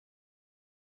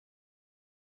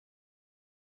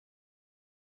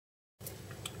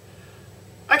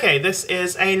Okay, this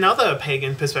is another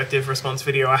Pagan Perspective response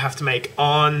video I have to make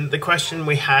on the question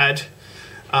we had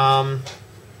 2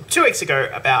 weeks ago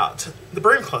about the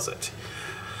broom closet.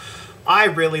 I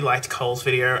really liked Cole's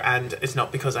video, and it's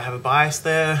not because I have a bias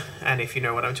there, and if you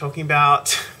know what I'm talking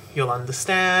about, you'll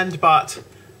understand, but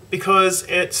because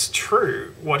it's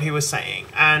true what he was saying,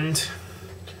 and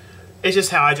it's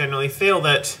just how I generally feel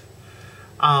that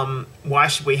why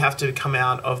should we have to come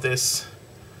out of this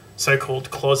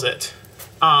so-called closet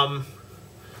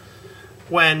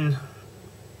when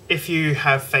if you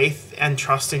have faith and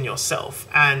trust in yourself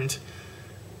and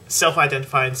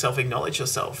self-identify and self-acknowledge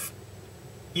yourself,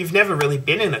 you've never really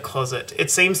been in a closet.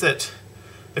 It seems that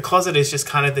the closet is just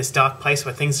kind of this dark place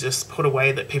where things are just put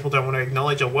away that people don't want to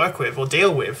acknowledge or work with or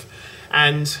deal with.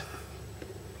 And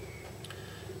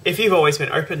if you've always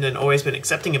been open and always been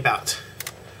accepting about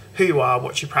who you are,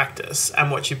 what you practice,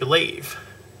 and what you believe,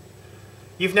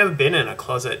 you've never been in a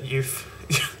closet.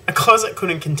 A closet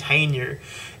couldn't contain you.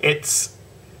 It's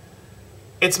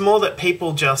more that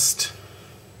people just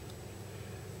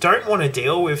don't want to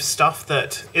deal with stuff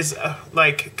that is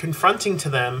like confronting to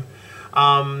them,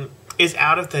 is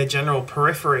out of their general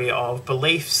periphery of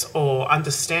beliefs or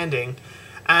understanding,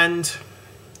 and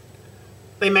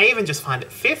they may even just find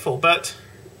it fearful. But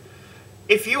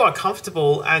if you are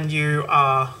comfortable and you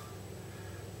are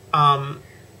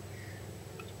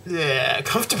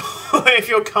comfortable if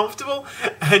you're comfortable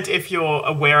and if you're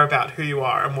aware about who you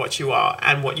are and what you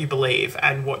believe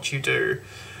and what you do,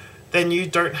 then you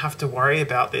don't have to worry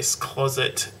about this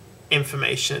closet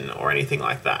information or anything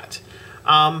like that.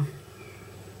 I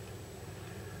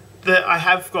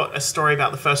have got a story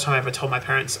about the first time I ever told my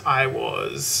parents at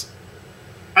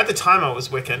the time I was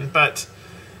Wiccan, but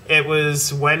it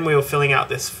was when we were filling out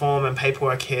this form and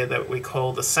paperwork here that we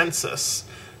call the census,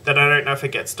 that I don't know if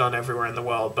it gets done everywhere in the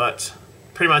world, but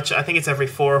pretty much I think it's every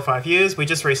 4 or 5 years. We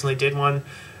just recently did one.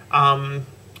 I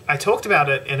talked about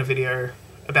it in a video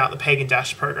about the Pagan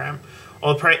Dash program,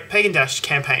 or the Pagan Dash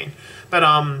campaign.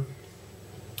 But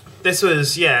this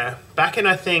was, back in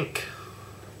I think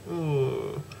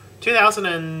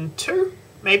 2002,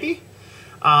 maybe?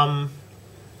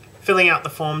 Filling out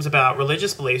the forms about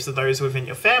religious beliefs of those within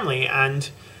your family, and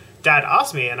Dad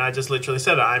asked me, and I just literally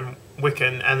said, I'm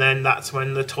Wiccan, and then that's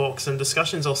when the talks and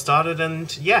discussions all started,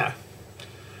 and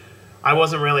I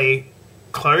wasn't really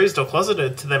closed or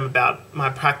closeted to them about my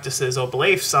practices or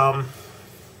beliefs, but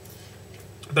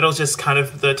it was just kind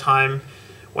of the time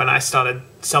when I started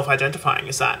self-identifying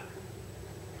as that.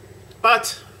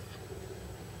 But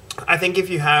I think if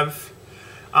you have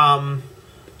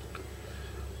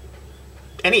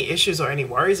any issues or any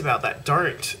worries about that,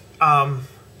 don't.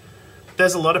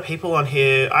 There's a lot of people on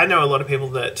here, I know a lot of people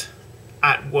that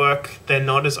at work, they're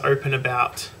not as open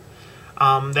about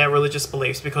their religious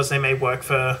beliefs because they may work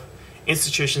for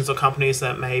institutions or companies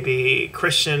that may be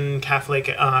Christian, Catholic,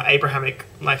 Abrahamic,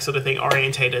 like sort of thing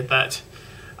orientated, that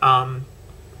aren't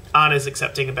as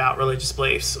accepting about religious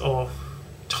beliefs or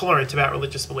tolerant about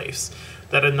religious beliefs,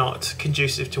 that are not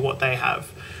conducive to what they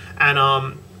have.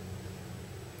 And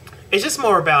it's just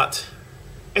more about,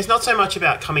 it's not so much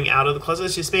about coming out of the closet,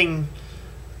 it's just being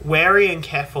wary and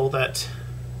careful that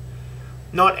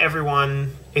not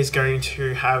everyone is going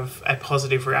to have a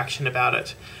positive reaction about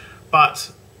it.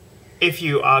 But if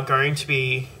you are going to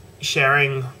be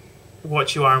sharing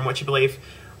what you are and what you believe,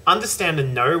 understand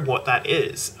and know what that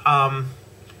is. I'm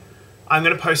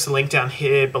going to post a link down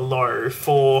here below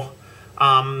for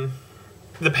the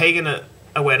Pagan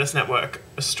Awareness Network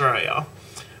Australia,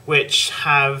 which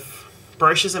have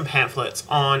brochures and pamphlets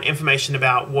on information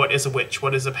about what is a witch,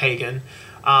 what is a pagan,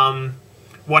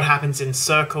 what happens in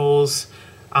circles,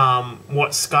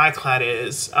 what skyclad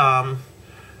is.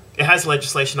 It has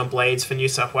legislation on blades for New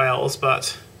South Wales,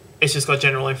 but it's just got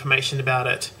general information about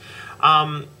it.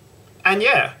 And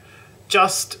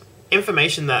just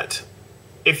information that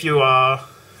if you are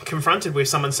confronted with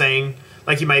someone saying,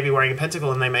 like you may be wearing a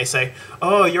pentacle and they may say,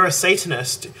 oh, you're a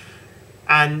Satanist,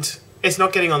 and it's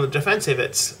not getting on the defensive,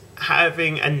 it's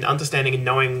having an understanding and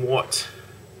knowing what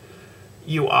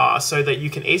you are so that you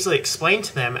can easily explain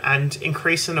to them and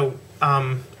increase and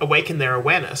awaken their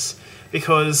awareness,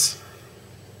 because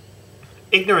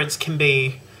ignorance can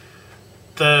be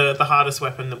the hardest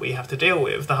weapon that we have to deal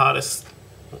with, the hardest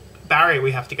barrier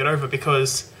we have to get over,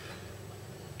 because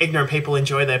ignorant people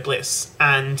enjoy their bliss,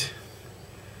 and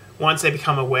once they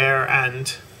become aware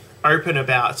and open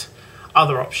about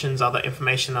other options, other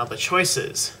information, other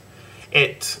choices,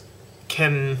 it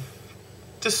can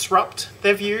disrupt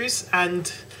their views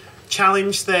and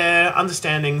challenge their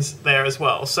understandings there as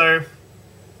well. So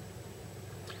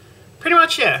pretty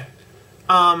much,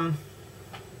 know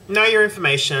your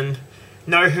information,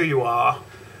 know who you are.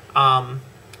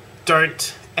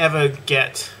 Don't ever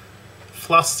get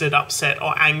flustered, upset,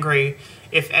 or angry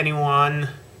if anyone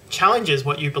challenges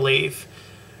what you believe.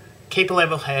 Keep a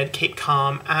level head, keep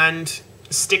calm, and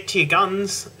stick to your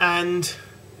guns. And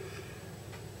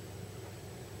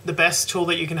the best tool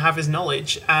that you can have is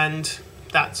knowledge, and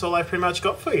that's all I've pretty much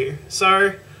got for you.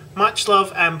 So much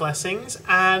love and blessings,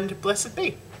 and blessed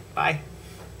be. Bye.